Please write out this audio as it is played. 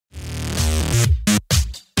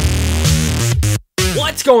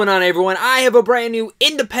What's going on, everyone? I have a brand new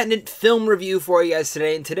independent film review for you guys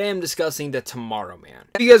today, and today I'm discussing The Tomorrow Man.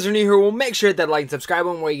 If you guys are new here, well, make sure to hit that like and subscribe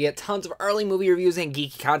button where you get tons of early movie reviews and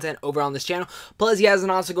geeky content over on this channel. Plus, you guys can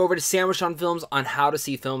also go over to Sandwich on Films on how to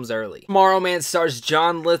see films early. Tomorrow Man stars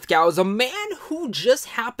John Lithgow as a man who just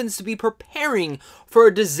happens to be preparing for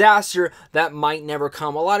a disaster that might never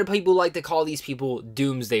come. A lot of people like to call these people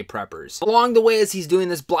doomsday preppers. Along the way, as he's doing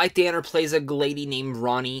this, Blythe Danner plays a lady named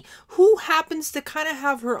Ronnie, who happens to kind of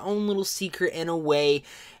have her own little secret in a way,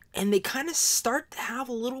 and they kind of start to have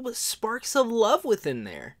a little bit sparks of love within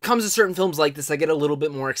there. Comes to certain films like this, I get a little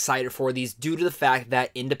bit more excited for these due to the fact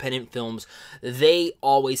that independent films, they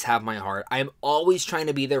always have my heart. I'm always trying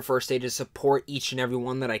to be there first day to support each and every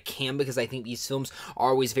one that I can, because I think these films are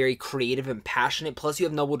always very creative and passionate. Plus, you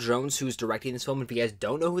have Noble Jones, who's directing this film. If you guys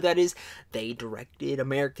don't know who that is, they directed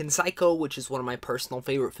American Psycho, which is one of my personal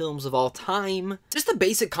favorite films of all time. Just the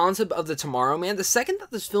basic concept of The Tomorrow Man, the second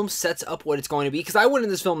that this film sets up what it's going to be, because I went in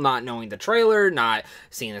this film not knowing the trailer, not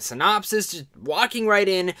seeing the synopsis, just walking right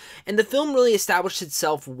in, and the film really established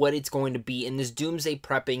itself what it's going to be in this doomsday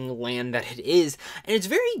prepping land that it is, and it's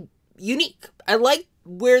very unique. I like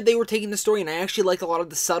where they were taking the story, and I actually like a lot of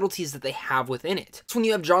the subtleties that they have within it. It's when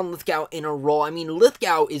you have John Lithgow in a role. I mean,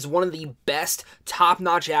 Lithgow is one of the best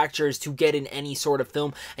top-notch actors to get in any sort of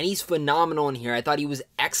film, and he's phenomenal in here. I thought he was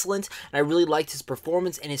excellent, and I really liked his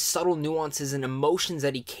performance and his subtle nuances and emotions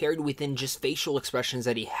that he carried within just facial expressions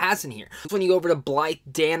that he has in here. When you go over to Blythe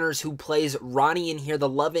Danner, who plays Ronnie in here, the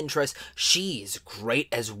love interest, she's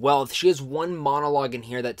great as well. She has one monologue in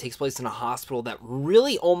here that takes place in a hospital that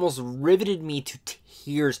really almost riveted me to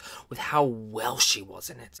tears with how well she was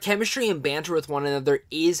in it. Chemistry and banter with one another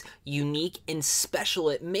is unique and special.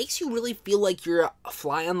 It makes you really feel like you're a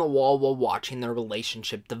fly on the wall while watching their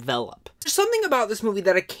relationship develop. There's something about this movie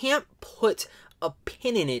that I can't put a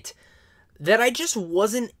pin in it, that I just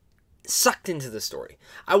wasn't sucked into the story.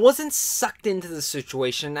 I wasn't sucked into the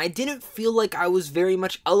situation. I didn't feel like I was very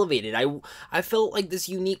much elevated. I felt like this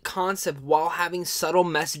unique concept, while having subtle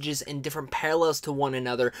messages and different parallels to one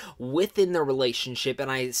another within the relationship,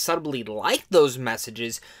 and I subtly liked those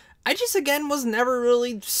messages, I just, again, was never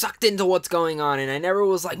really sucked into what's going on, and I never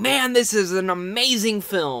was like, man, this is an amazing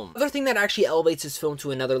film. Another thing that actually elevates this film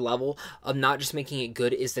to another level of not just making it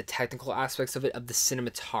good is the technical aspects of it, of the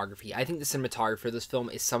cinematography. I think the cinematography of this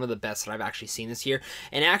film is some of the best that I've actually seen this year,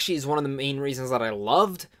 and actually is one of the main reasons that I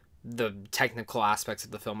loved the technical aspects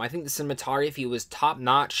of the film. I think the cinematography was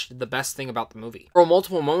top-notch, the best thing about the movie. There were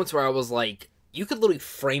multiple moments where I was like, you could literally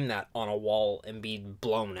frame that on a wall and be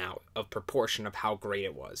blown out of proportion of how great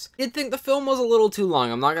it was. I did think the film was a little too long,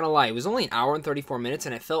 I'm not gonna lie. It was only an hour and 34 minutes,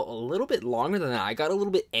 and it felt a little bit longer than that. I got a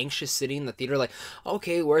little bit anxious sitting in the theater like,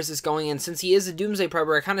 okay, where's this going? And since he is a doomsday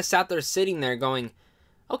prepper, I kind of sat there sitting there going,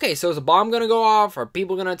 okay, so is a bomb gonna go off? Are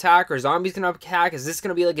people gonna attack? Are zombies gonna attack? Is this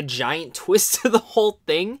gonna be like a giant twist to the whole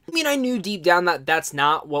thing? I mean, I knew deep down that that's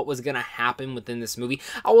not what was gonna happen within this movie.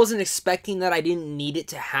 I wasn't expecting that. I didn't need it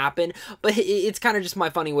to happen, but it's kind of just my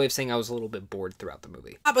funny way of saying I was a little bit bored throughout the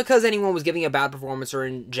movie. Not because anyone was giving a bad performance, or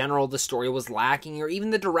in general the story was lacking, or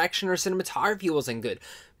even the direction or cinematography wasn't good.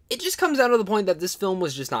 It just comes down to the point that this film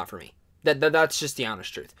was just not for me. That's just the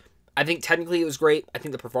honest truth. I think technically it was great. I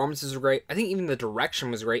think the performances were great. I think even the direction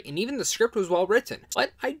was great. And even the script was well written.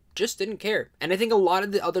 But I just didn't care. And I think a lot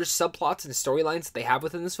of the other subplots and storylines that they have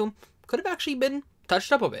within this film could have actually been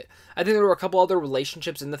touched up a bit. I think there were a couple other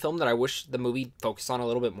relationships in the film that I wish the movie focused on a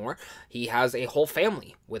little bit more. He has a whole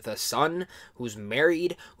family with a son who's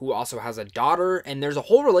married, who also has a daughter. And there's a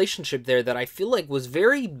whole relationship there that I feel like was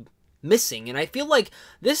very missing. And I feel like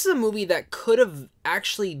this is a movie that could have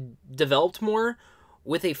actually developed more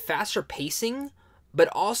with a faster pacing, but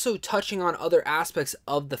also touching on other aspects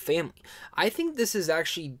of the family. I think this is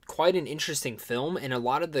actually quite an interesting film, and a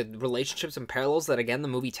lot of the relationships and parallels that, again, the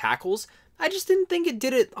movie tackles, I just didn't think it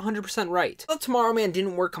did it 100% right. The Tomorrow Man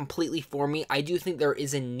didn't work completely for me. I do think there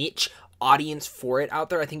is a niche audience for it out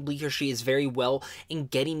there. I think Bleecker Street is very well in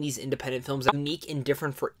getting these independent films unique and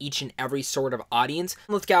different for each and every sort of audience.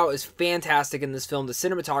 Lithgow is fantastic in this film. The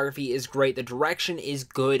cinematography is great. The direction is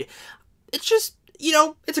good. It's just, you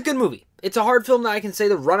know, it's a good movie. It's a hard film that I can say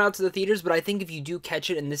to run out to the theaters, but I think if you do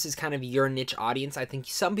catch it and this is kind of your niche audience, I think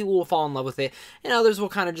some people will fall in love with it, and others will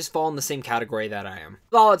kind of just fall in the same category that I am.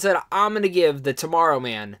 With all that said, I'm going to give The Tomorrow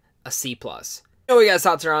Man a C+. What you guys'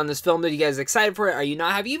 thoughts are on this film? Are you guys excited for it? Are you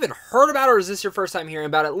not? Have you even heard about it, or is this your first time hearing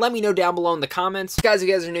about it? Let me know down below in the comments. Guys, if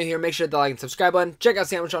you guys are new here, make sure to hit the like and subscribe button. Check out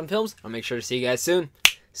Sandwich on Films. I'll make sure to see you guys soon.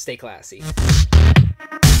 Stay classy.